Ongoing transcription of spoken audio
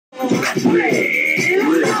Hello,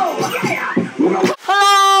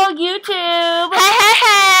 YouTube. Hey, hey,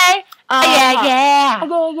 hey. Yeah.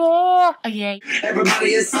 Yeah. Okay.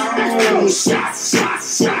 Everybody is on. Shots.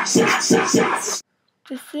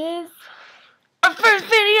 This is Our first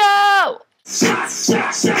video.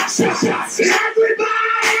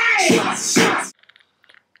 Everybody.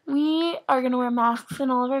 we are gonna wear masks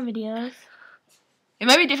in all of our videos. It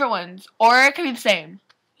might be different ones, or it could be the same.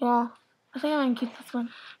 Yeah, I think I'm gonna keep this one.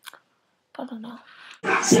 I don't know.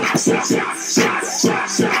 Everybody.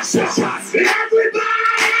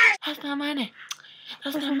 That's not my name.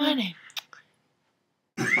 That's not my name.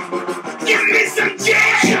 Give me some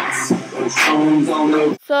jazz.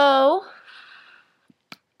 So,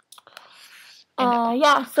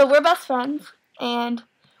 yeah, so we're best friends, and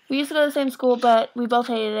we used to go to the same school, but we both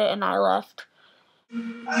hated it, and I left.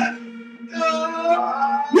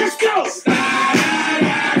 Let's go.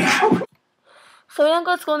 So we don't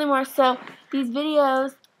go to school anymore, so these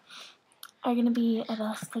videos are gonna be of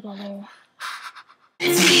us together.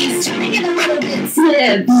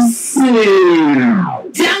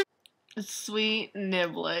 Sweet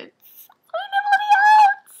niblets.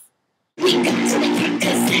 We got to kick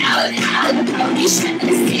us out. The police shut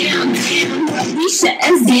us down. We shut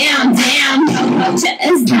us down. Shut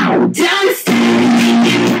us down.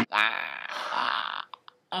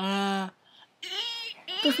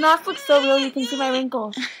 This mask looks so real, you can see my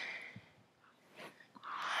wrinkles. The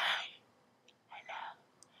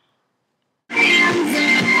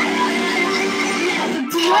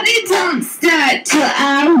party don't start till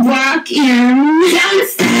I walk in.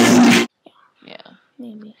 Yeah.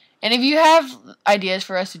 Maybe. And if you have ideas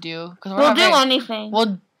for us to do, because We'll do anything.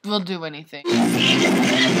 We'll do anything.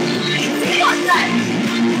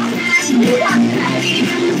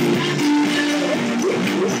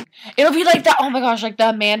 It'll be like that. Oh my gosh, like the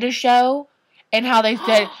Amanda Show, and how they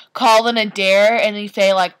said call in a dare, and they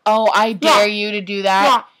say like, "Oh, I dare you to do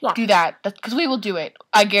that." Yeah. Do that. That's because we will do it.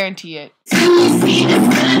 I guarantee it.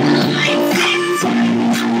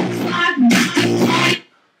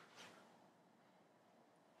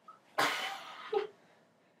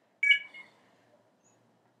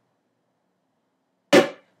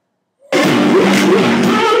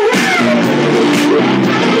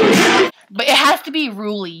 But it has to be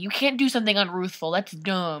ruly. You can't do something unruthful. That's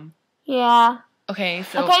dumb. Yeah. Okay,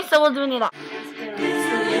 so Okay, so we'll do any of that.